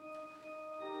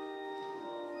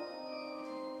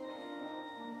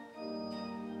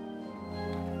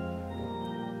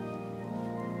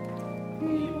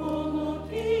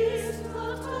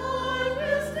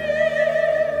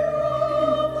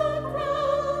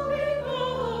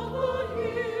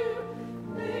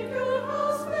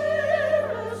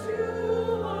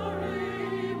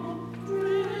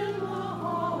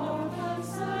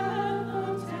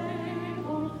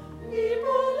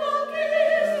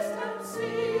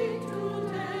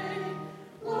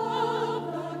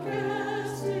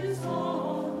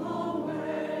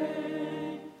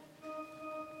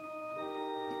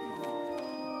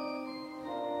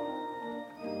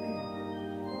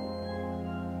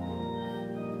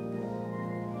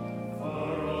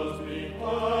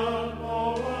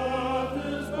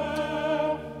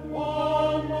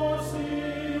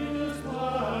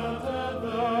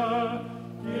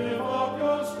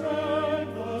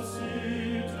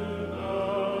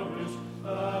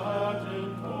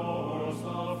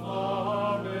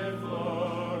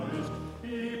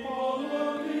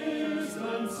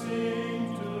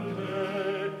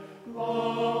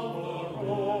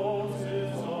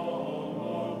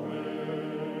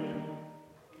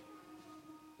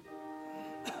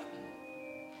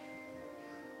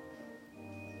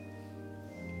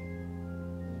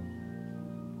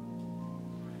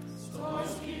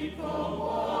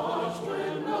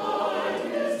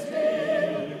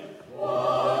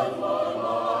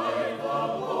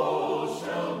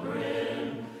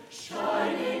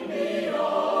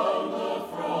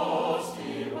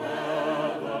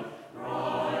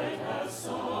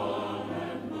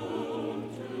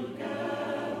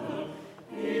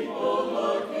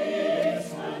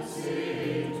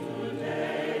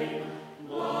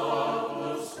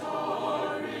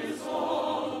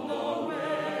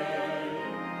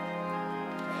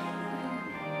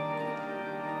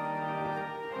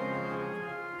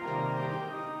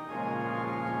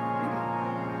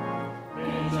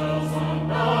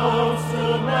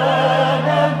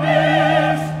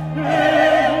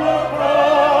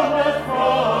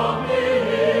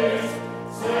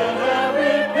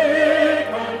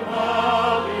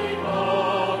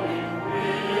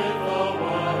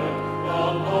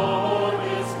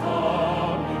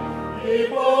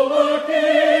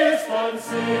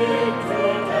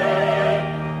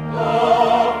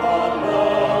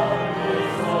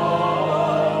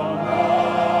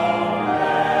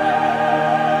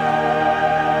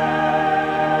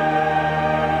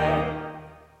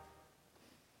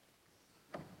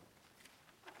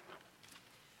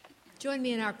join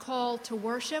me in our call to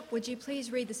worship, would you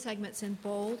please read the segments in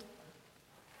bold?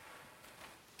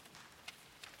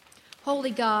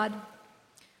 Holy God,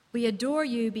 we adore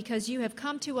you because you have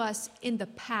come to us in the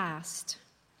past.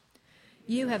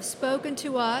 You have spoken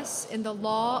to us in the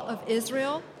law of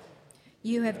Israel.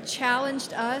 You have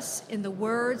challenged us in the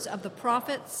words of the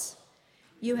prophets.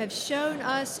 You have shown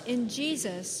us in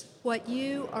Jesus what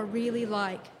you are really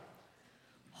like.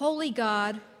 Holy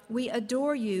God, we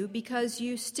adore you because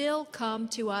you still come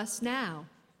to us now.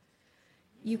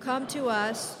 You come to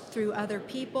us through other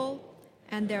people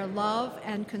and their love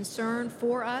and concern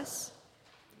for us.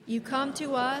 You come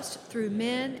to us through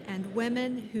men and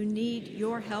women who need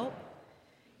your help.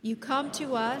 You come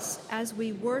to us as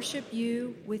we worship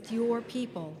you with your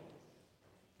people.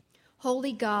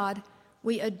 Holy God,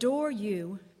 we adore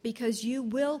you because you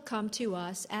will come to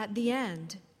us at the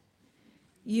end.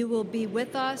 You will be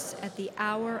with us at the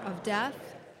hour of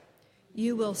death.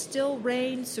 You will still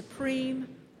reign supreme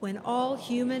when all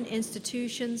human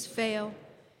institutions fail.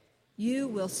 You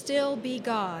will still be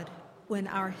God when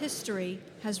our history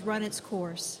has run its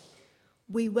course.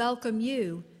 We welcome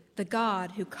you, the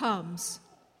God who comes.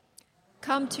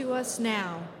 Come to us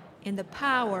now in the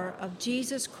power of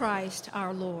Jesus Christ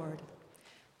our Lord.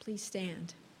 Please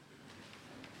stand.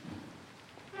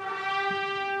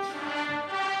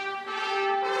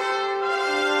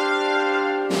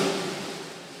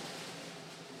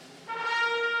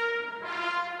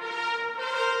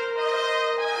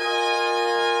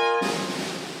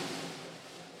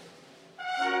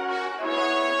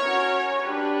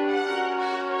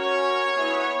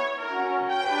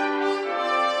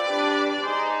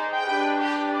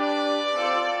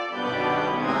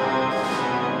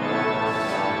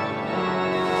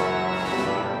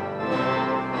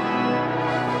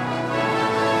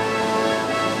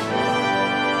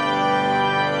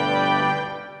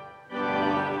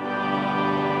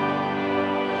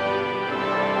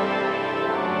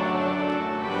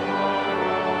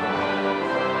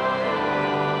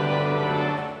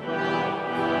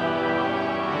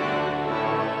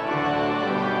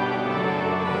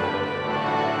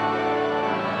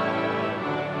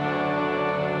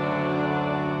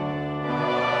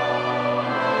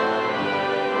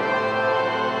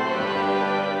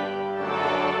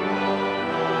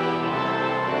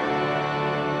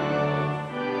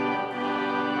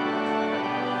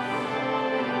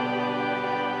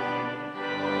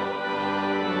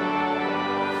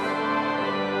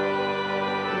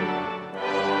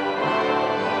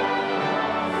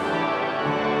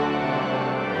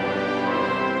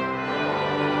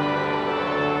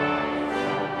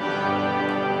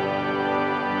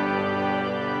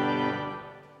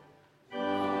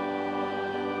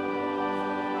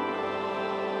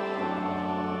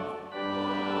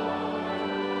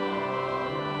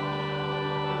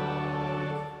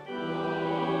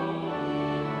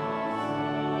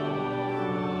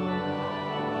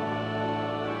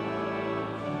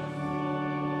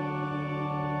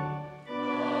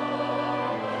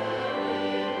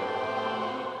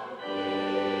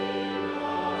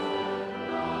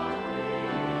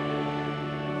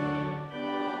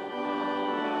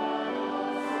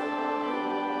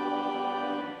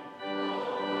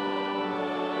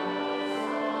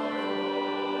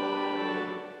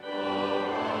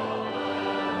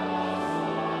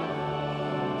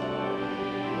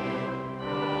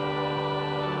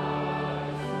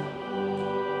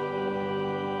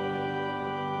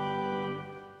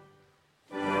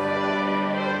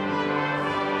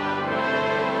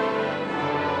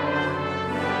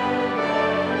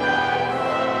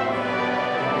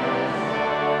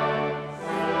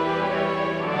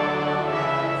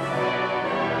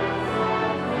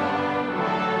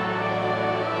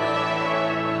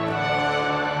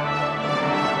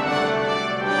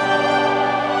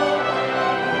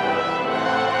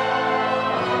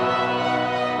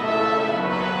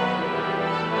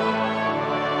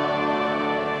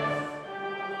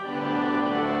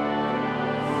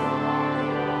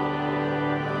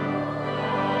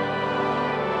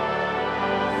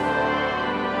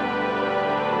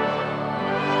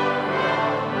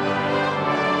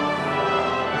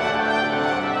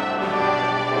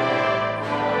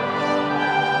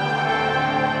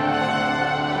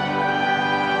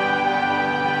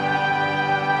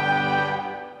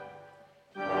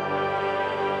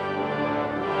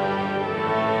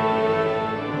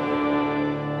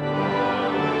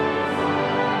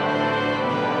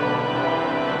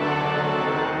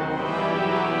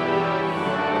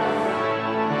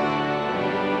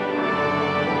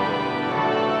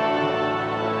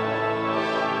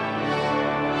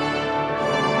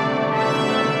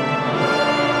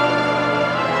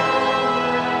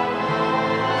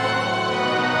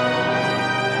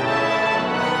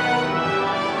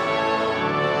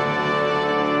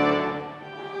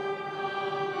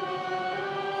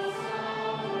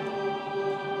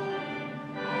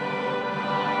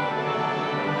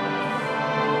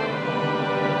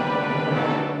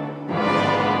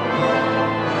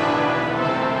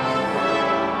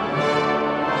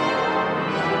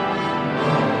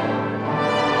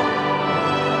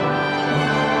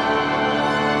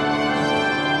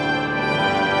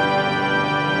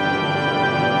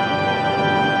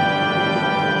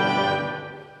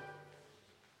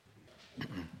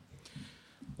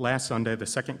 Last Sunday, the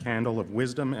second candle of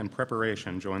wisdom and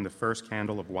preparation joined the first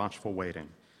candle of watchful waiting.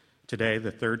 Today,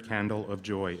 the third candle of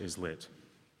joy is lit.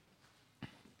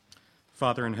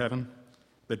 Father in heaven,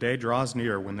 the day draws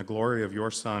near when the glory of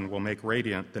your Son will make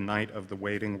radiant the night of the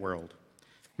waiting world.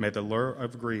 May the lure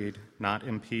of greed not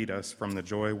impede us from the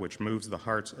joy which moves the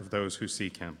hearts of those who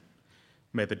seek him.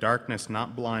 May the darkness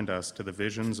not blind us to the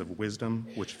visions of wisdom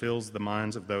which fills the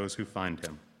minds of those who find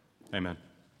him. Amen.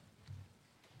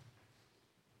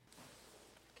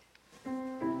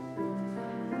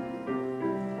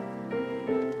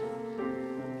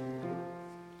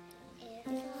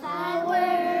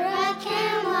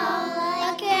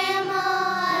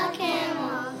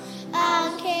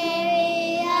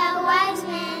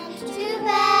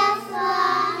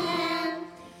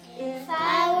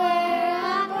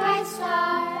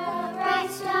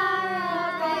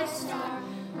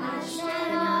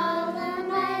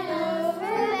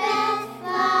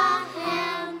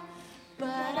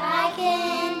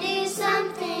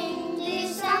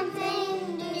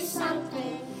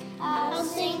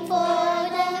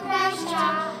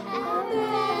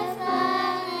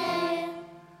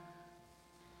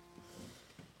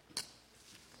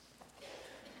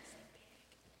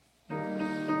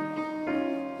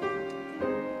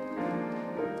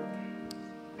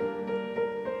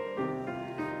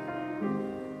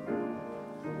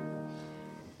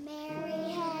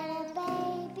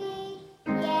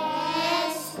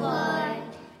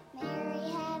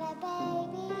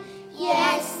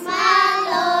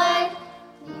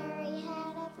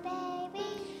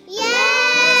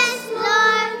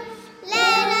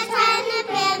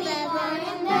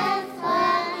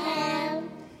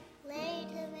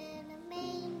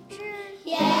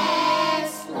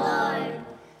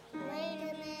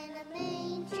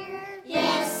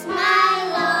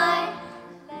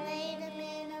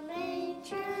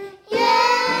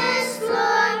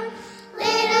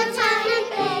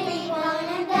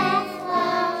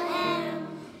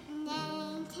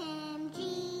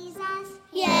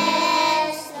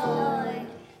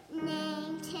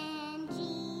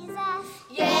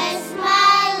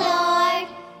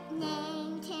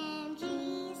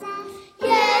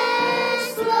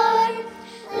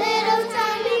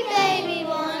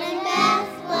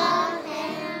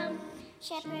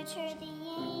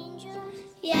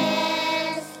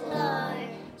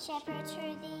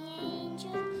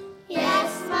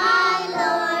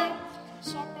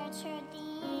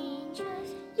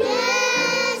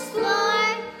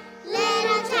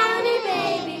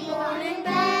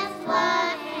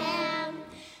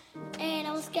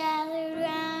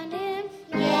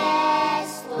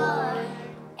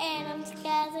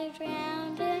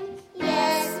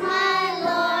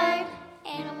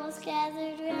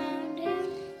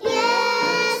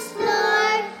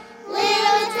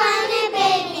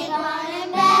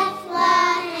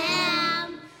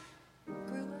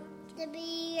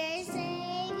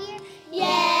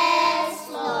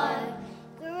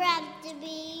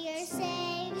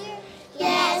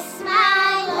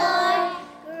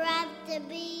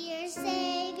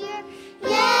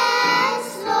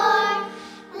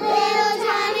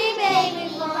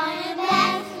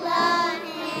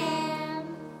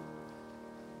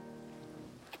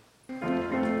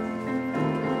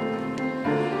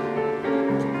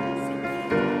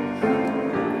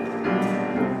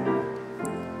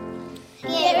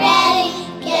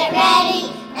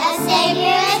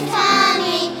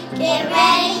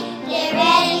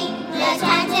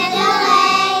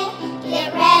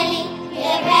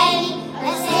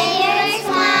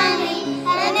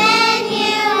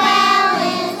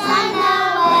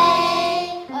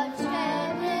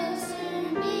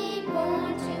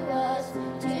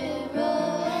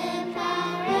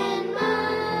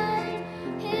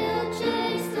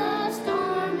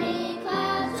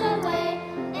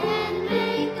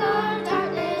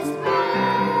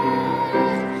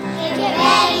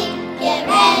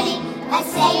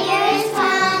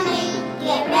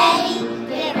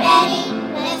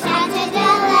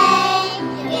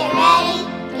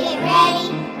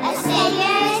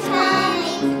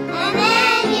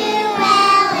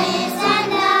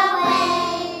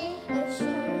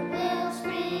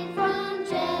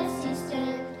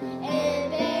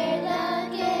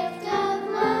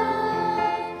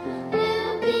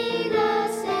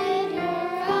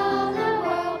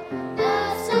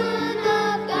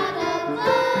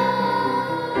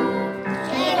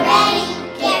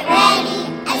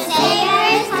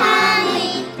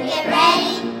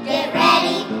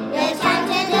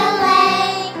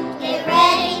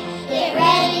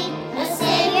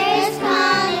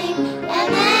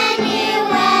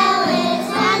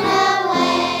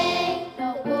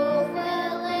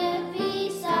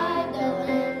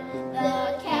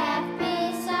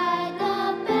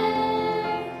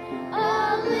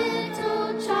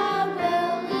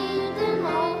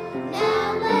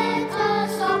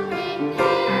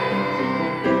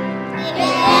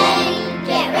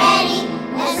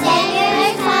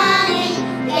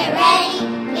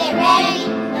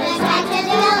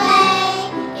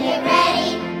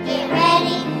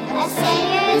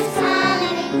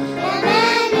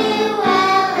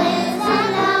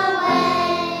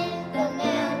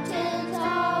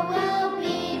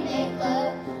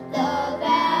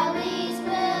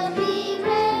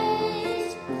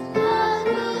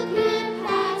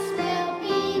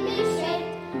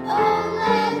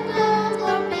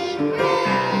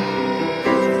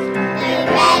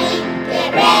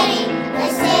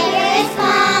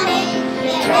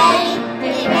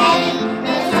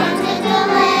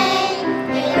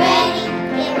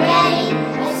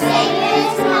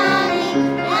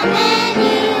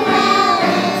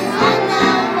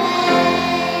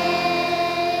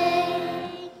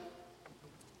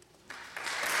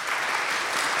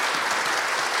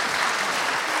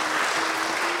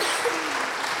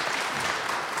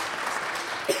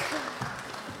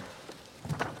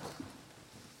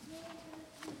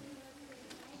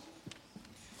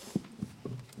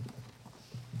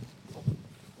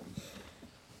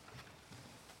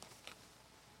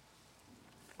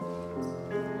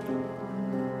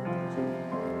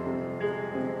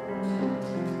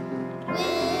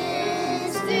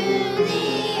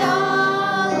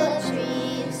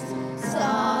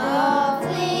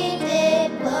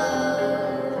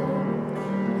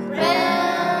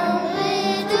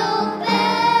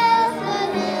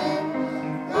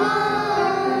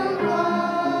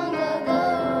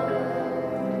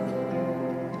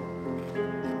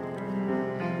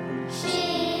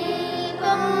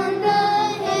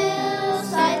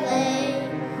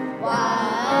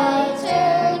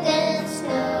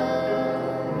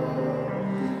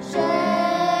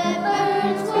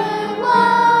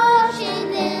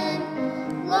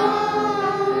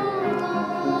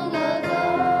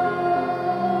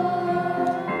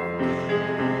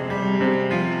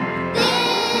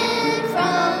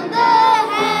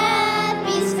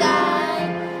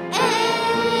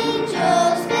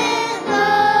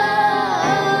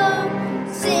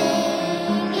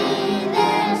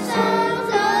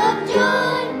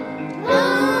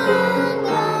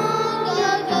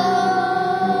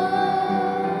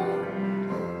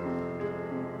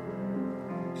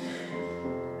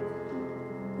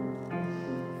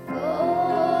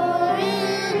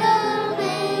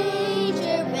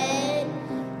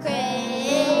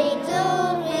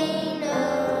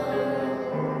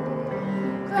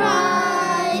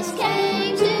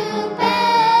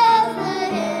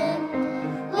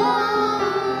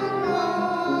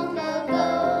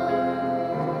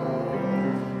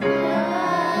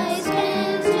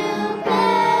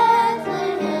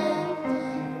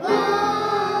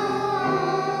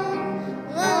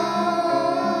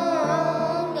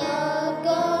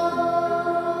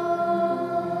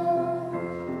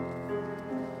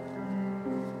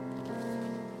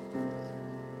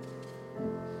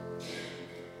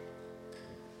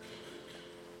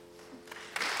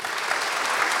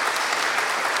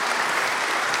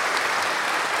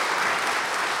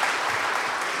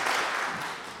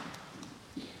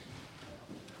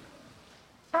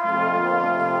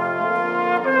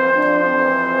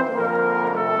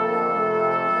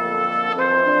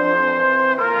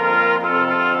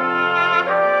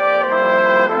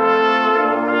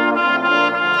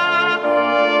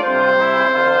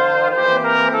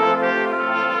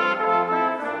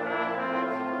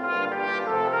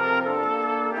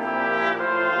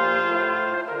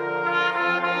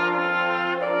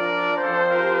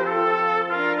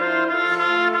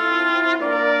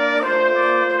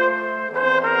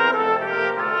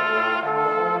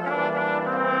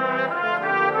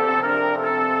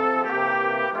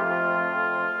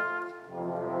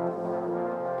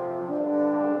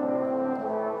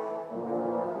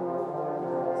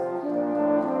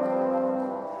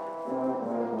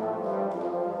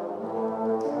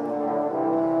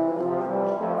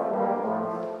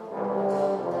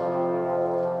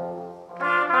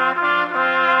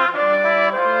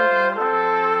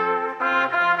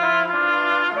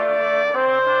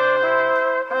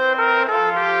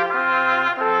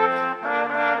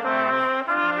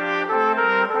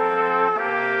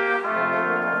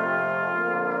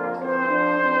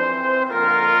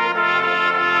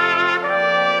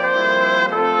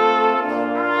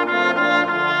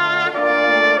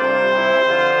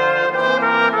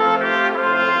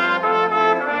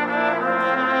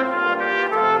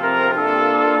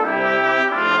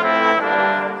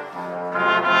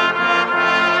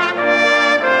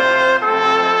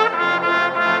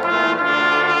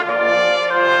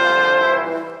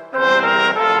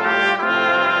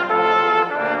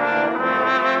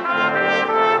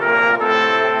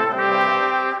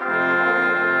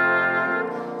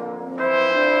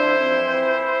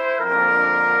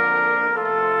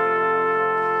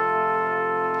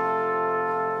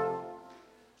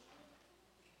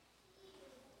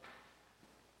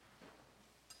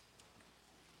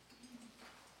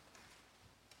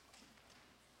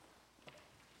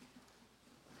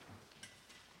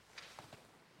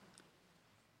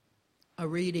 A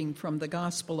reading from the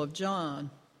Gospel of John.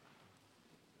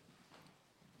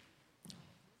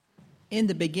 In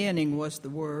the beginning was the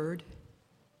Word,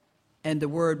 and the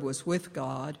Word was with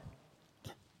God,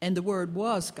 and the Word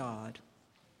was God.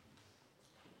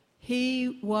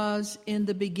 He was in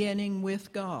the beginning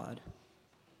with God.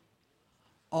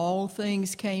 All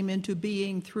things came into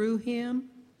being through him,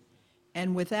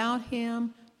 and without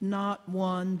him not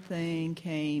one thing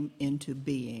came into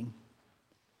being.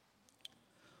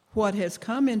 What has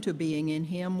come into being in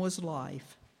him was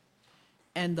life,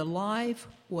 and the life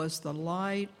was the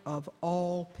light of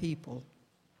all people.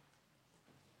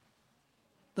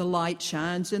 The light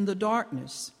shines in the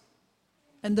darkness,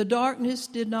 and the darkness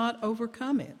did not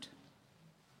overcome it.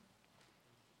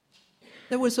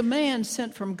 There was a man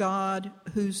sent from God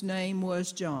whose name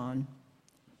was John.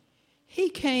 He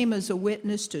came as a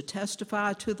witness to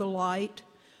testify to the light,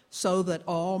 so that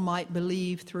all might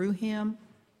believe through him.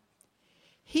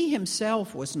 He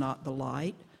himself was not the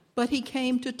light, but he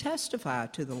came to testify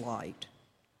to the light.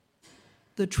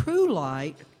 The true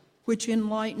light, which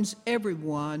enlightens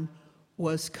everyone,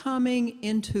 was coming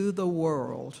into the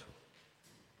world.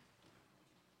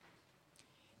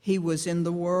 He was in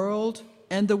the world,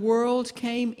 and the world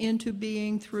came into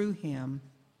being through him.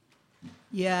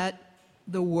 Yet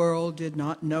the world did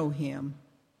not know him.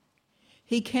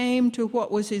 He came to what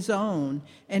was his own,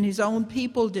 and his own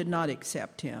people did not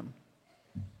accept him.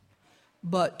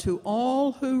 But to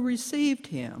all who received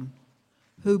him,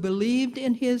 who believed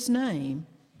in his name,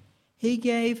 he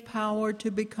gave power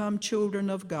to become children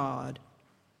of God,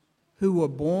 who were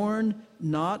born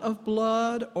not of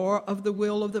blood or of the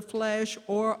will of the flesh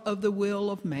or of the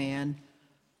will of man,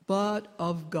 but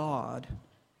of God.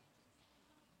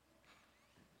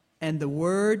 And the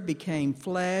Word became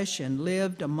flesh and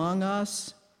lived among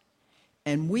us,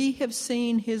 and we have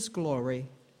seen his glory,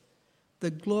 the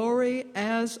glory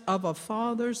as of a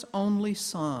Father's only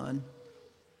Son,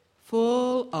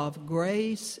 full of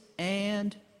grace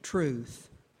and truth.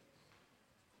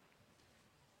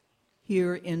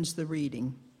 Here ends the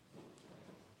reading.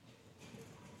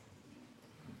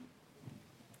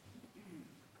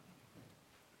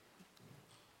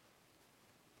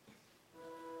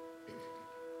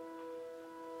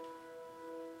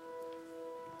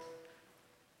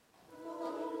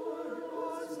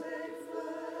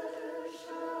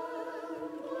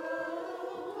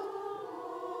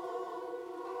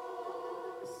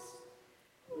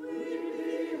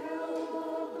 Glory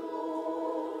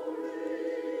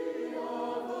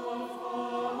of the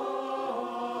Father.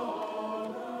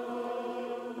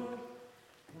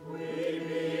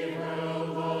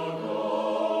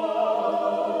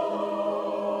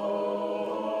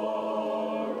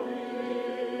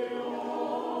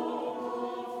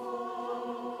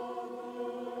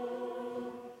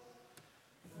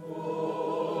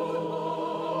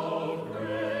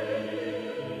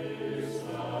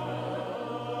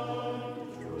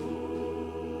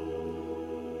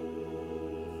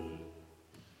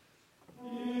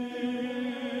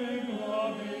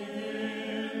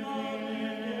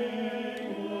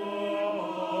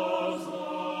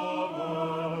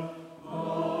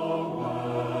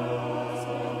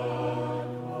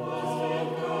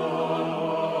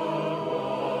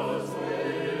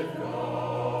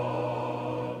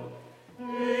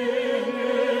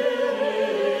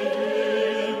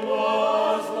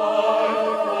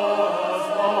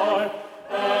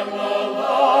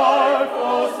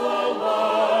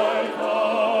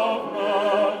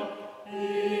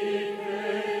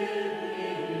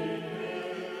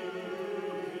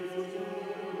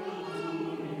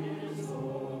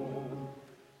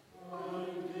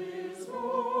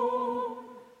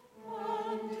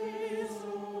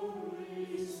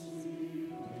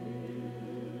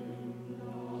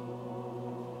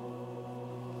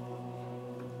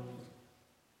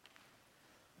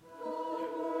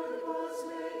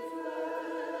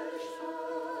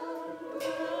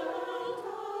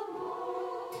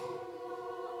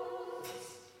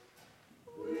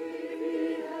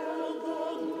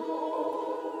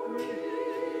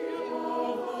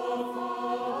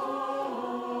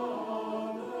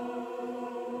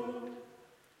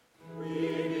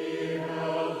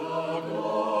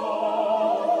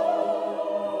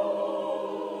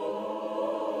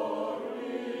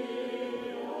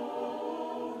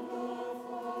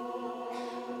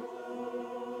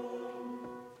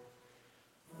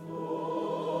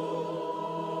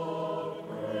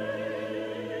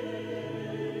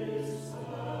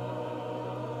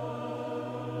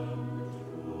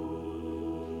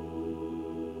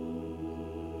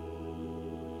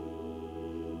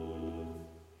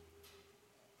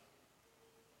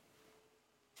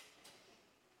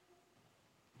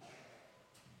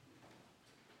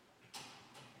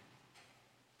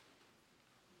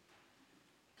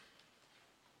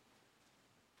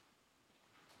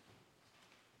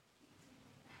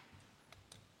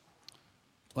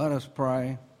 Let us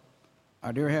pray.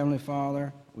 Our dear Heavenly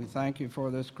Father, we thank you for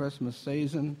this Christmas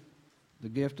season, the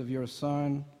gift of your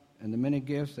Son, and the many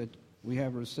gifts that we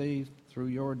have received through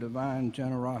your divine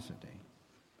generosity.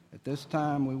 At this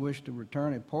time, we wish to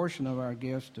return a portion of our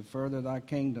gifts to further thy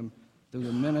kingdom through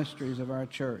the ministries of our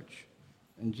church.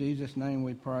 In Jesus' name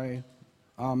we pray.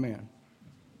 Amen.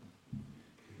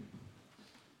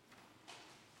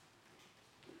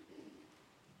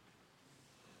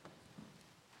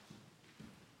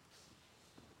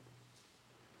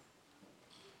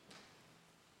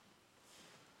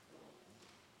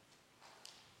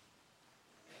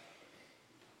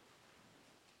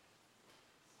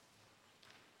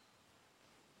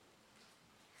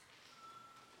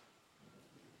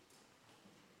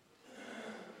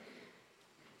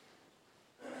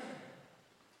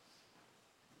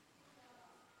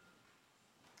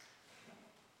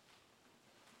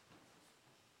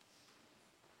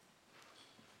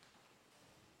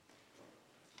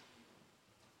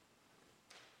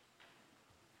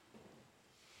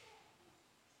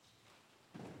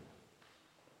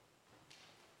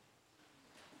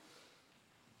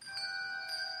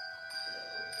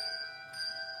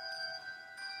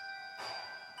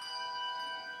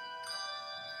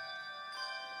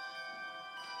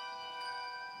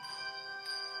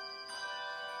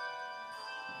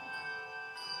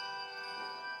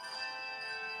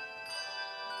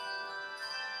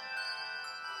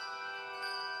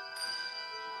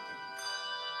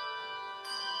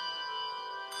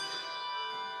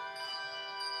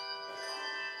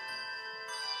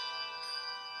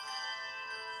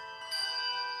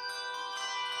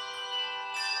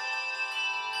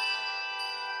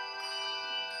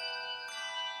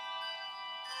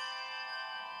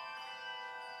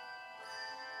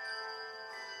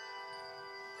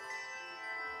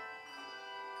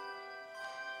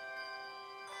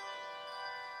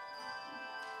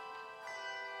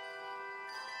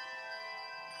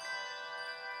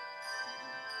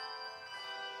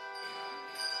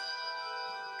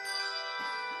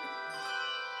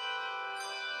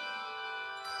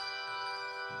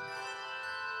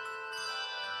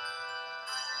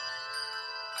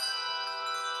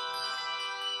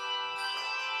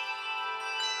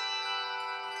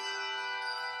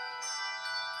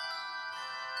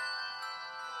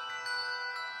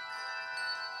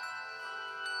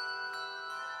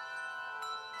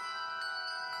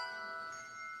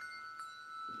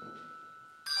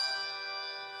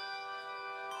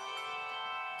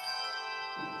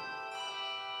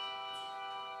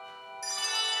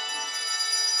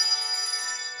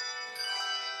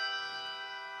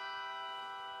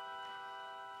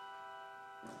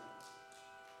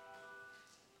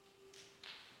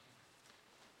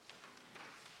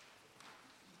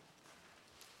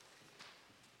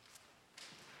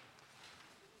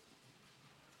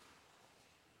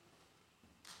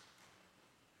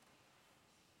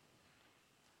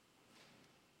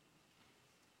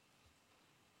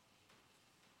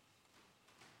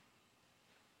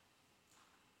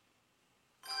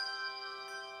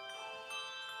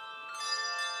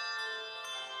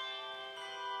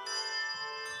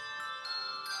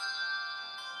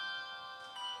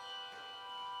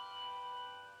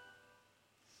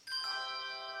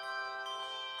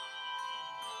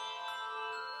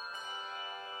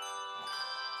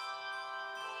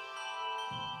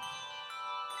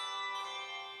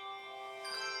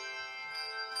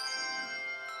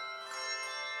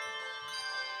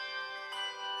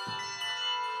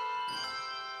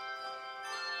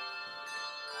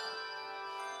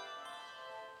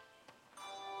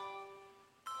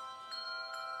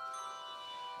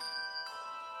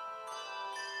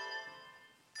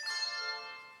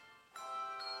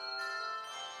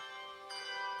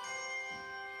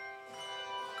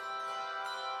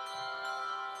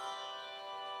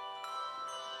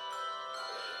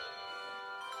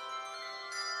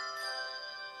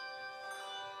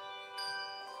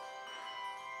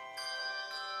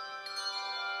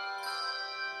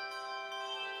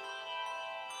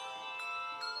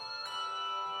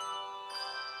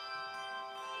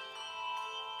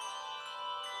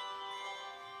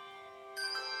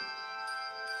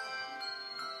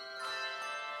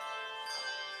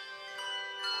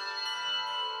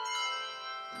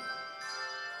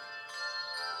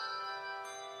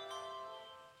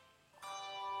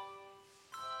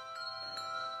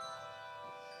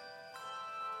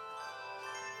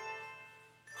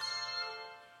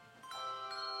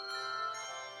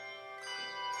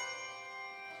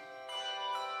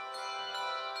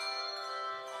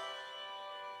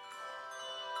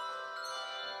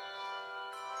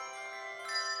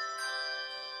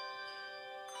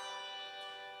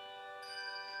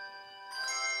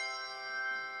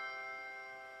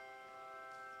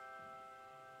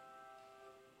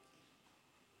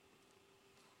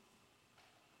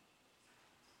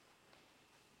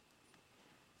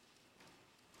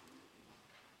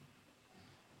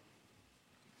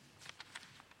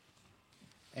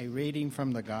 A reading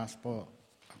from the Gospel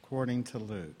according to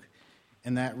Luke.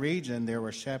 In that region there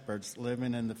were shepherds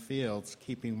living in the fields,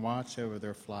 keeping watch over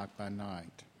their flock by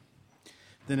night.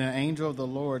 Then an angel of the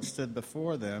Lord stood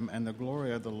before them, and the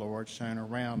glory of the Lord shone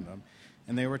around them,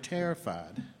 and they were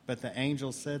terrified. But the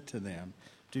angel said to them,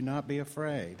 "Do not be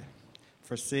afraid,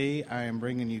 for see, I am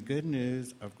bringing you good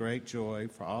news of great joy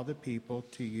for all the people.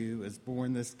 To you is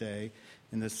born this day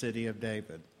in the city of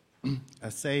David a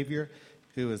Savior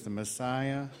who is the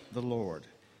Messiah, the Lord.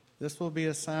 This will be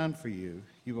a sign for you.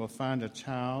 You will find a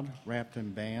child wrapped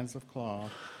in bands of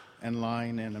cloth and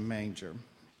lying in a manger."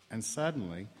 And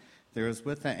suddenly there was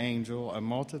with the angel a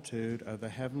multitude of the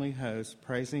heavenly hosts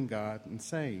praising God and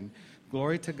saying,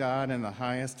 "Glory to God in the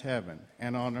highest heaven,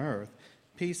 and on earth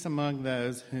peace among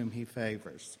those whom he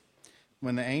favors."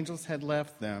 When the angels had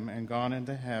left them and gone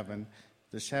into heaven,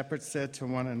 the shepherds said to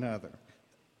one another,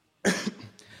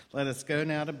 "Let us go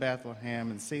now to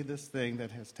Bethlehem and see this thing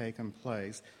that has taken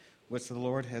place, which the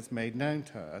Lord has made known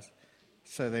to us."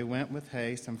 So they went with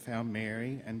haste and found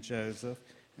Mary and Joseph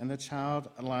and the child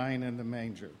lying in the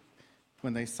manger.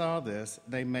 When they saw this,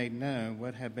 they made known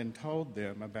what had been told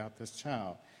them about this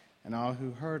child, and all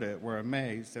who heard it were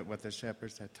amazed at what the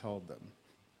shepherds had told them.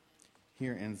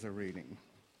 Here ends the reading.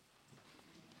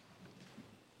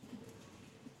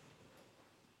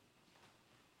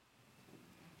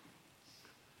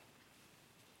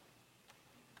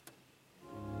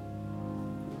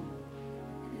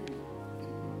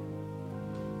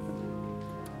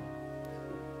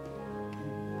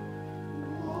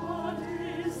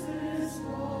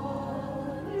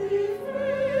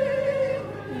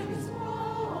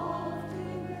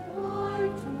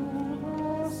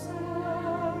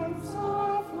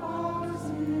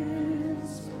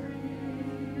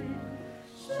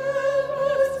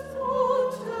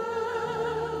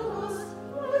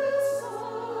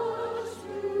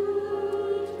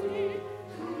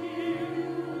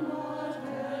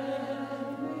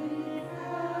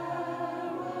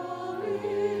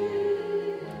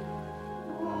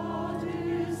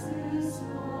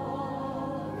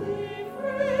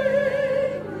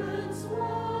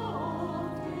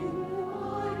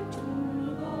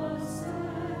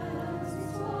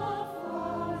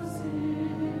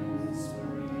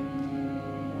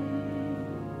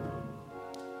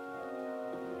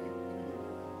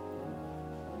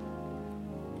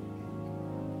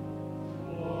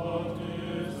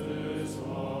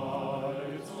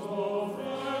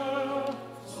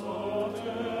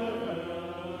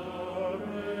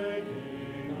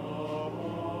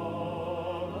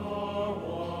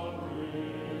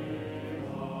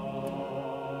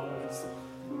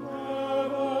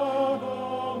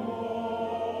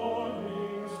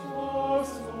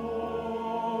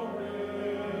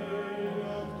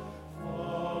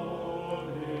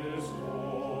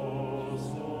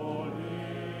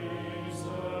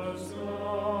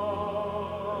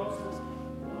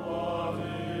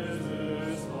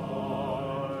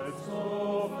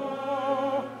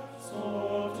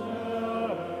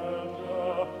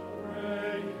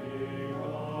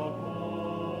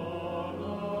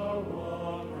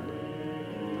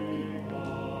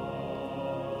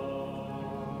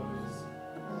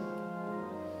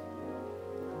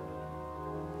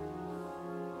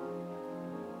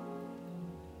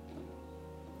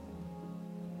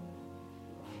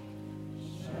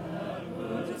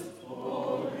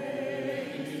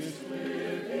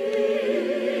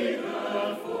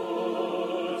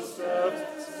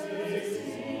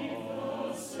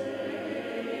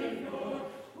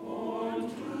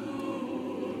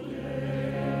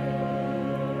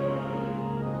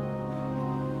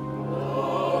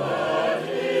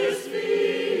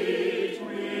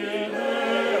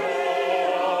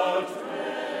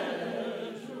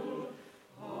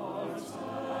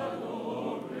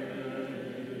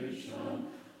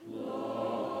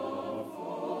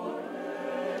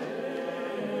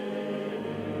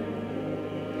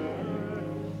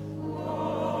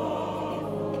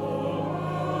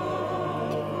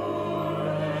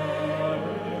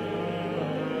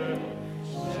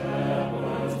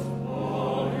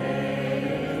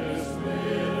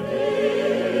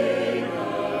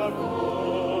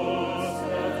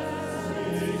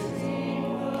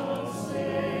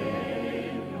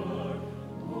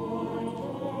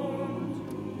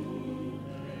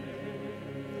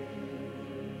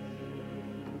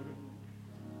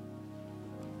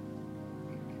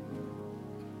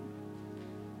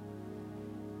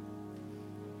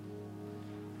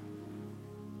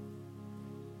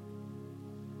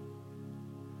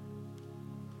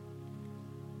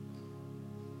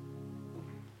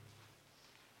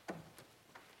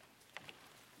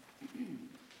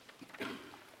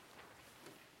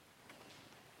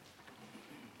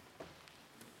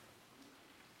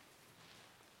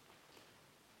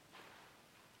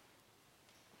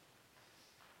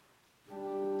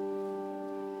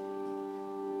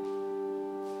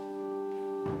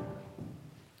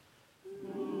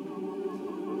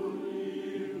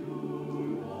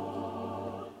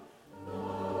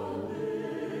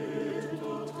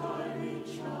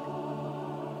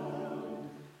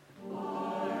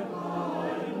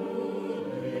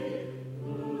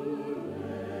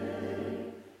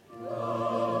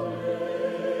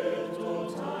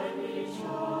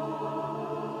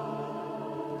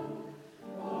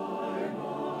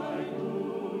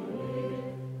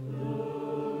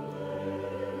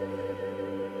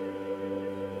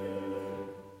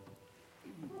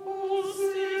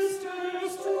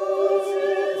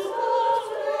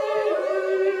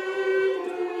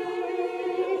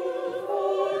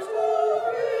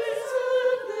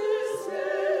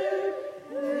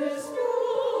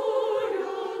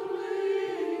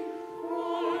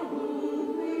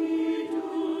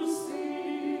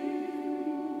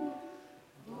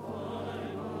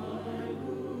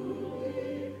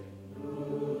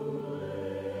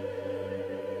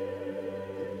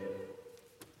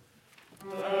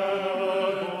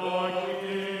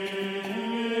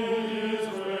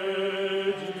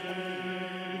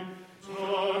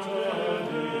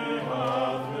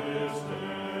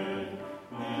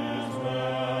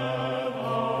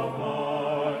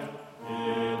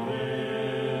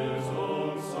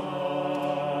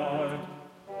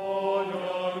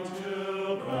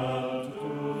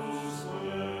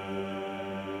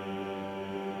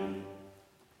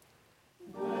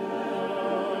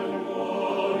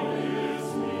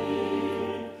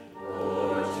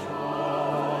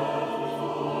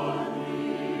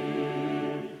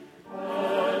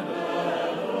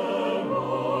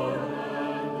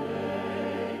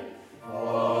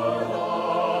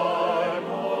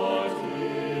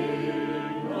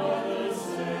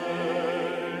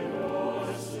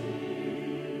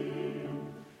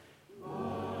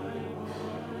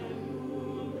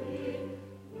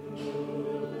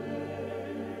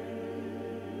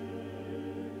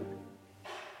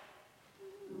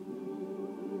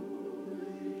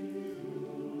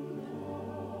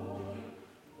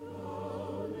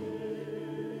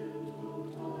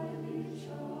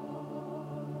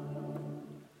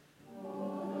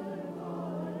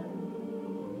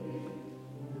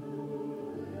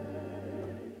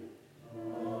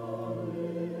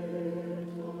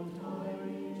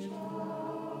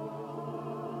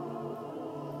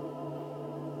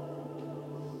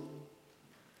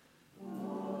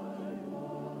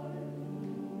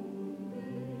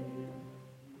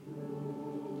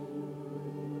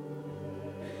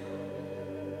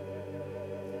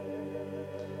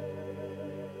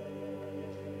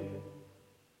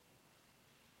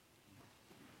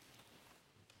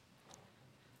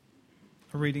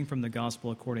 A reading from the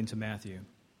Gospel according to Matthew.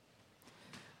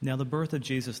 Now the birth of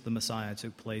Jesus the Messiah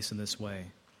took place in this way.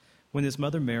 When his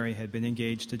mother Mary had been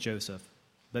engaged to Joseph,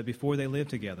 but before they lived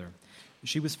together,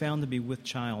 she was found to be with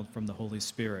child from the Holy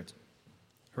Spirit.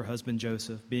 Her husband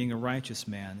Joseph, being a righteous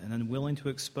man and unwilling to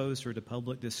expose her to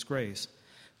public disgrace,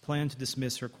 planned to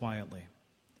dismiss her quietly.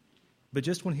 But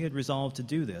just when he had resolved to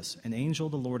do this, an angel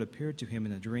of the Lord appeared to him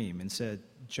in a dream and said,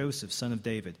 "Joseph, son of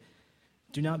David,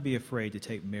 do not be afraid to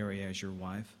take Mary as your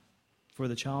wife, for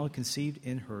the child conceived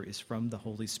in her is from the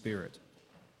Holy Spirit.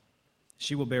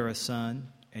 She will bear a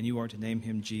son, and you are to name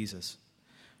him Jesus,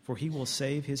 for he will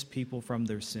save his people from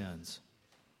their sins."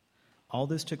 All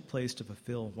this took place to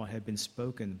fulfill what had been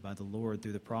spoken by the Lord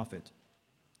through the prophet.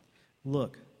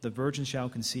 "Look, the virgin shall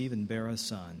conceive and bear a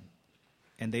son,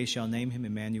 and they shall name him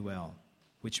Emmanuel,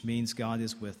 which means God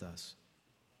is with us."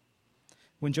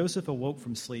 When Joseph awoke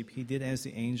from sleep, he did as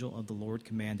the angel of the Lord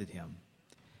commanded him.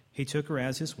 He took her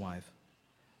as his wife,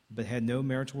 but had no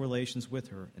marital relations with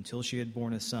her until she had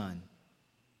borne a son,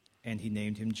 and he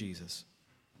named him Jesus.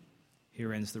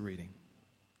 Here ends the reading.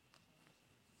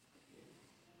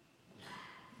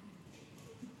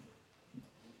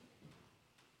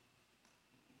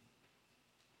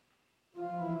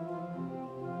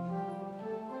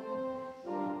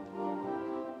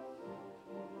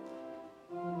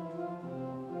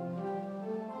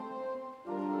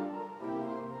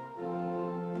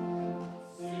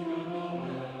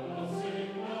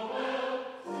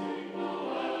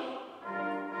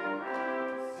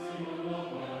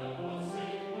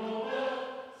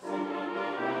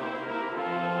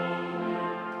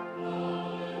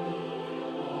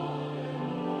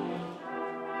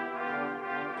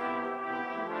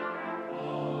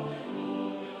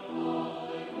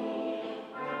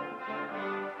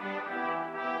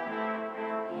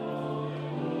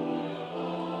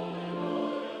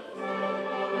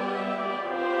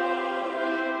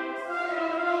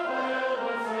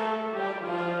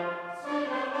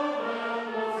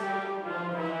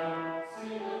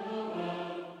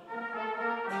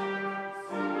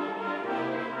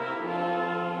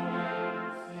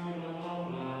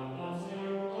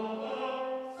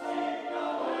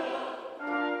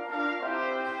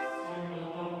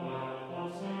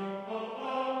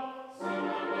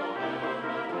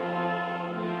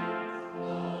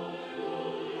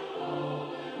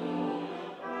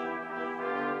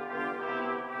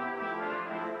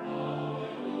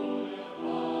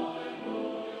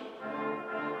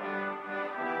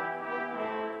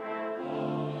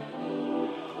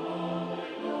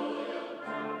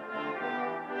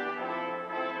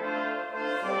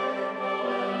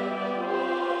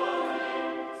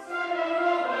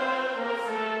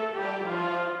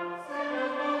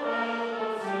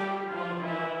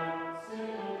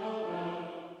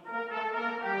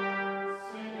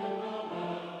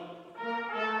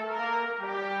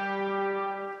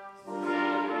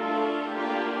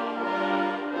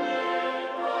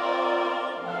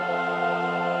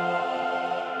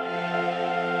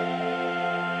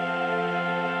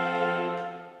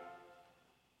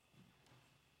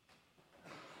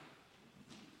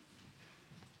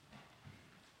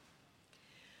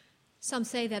 Some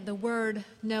say that the word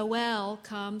Noel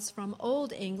comes from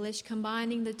Old English,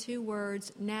 combining the two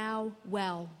words now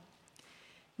well.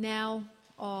 Now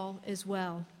all is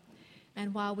well.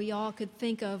 And while we all could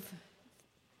think of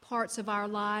parts of our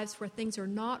lives where things are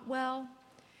not well,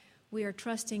 we are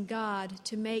trusting God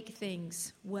to make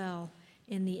things well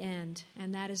in the end.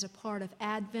 And that is a part of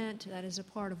Advent. That is a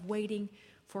part of waiting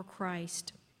for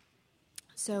Christ.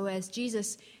 So as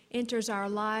Jesus enters our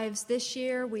lives this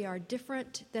year, we are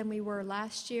different than we were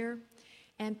last year,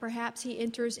 and perhaps he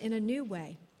enters in a new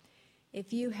way.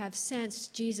 If you have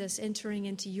sensed Jesus entering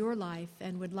into your life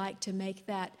and would like to make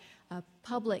that a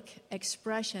public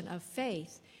expression of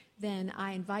faith, then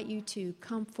I invite you to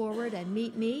come forward and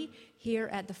meet me here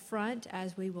at the front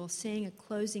as we will sing a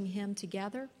closing hymn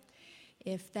together.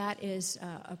 If that is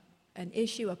an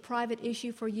issue, a private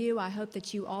issue for you, I hope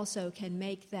that you also can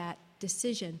make that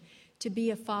decision to be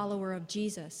a follower of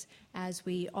Jesus, as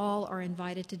we all are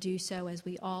invited to do so, as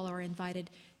we all are invited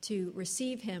to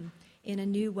receive him in a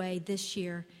new way this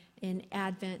year in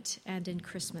Advent and in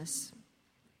Christmas.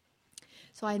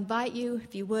 So I invite you,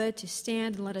 if you would, to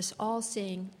stand and let us all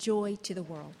sing Joy to the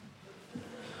World.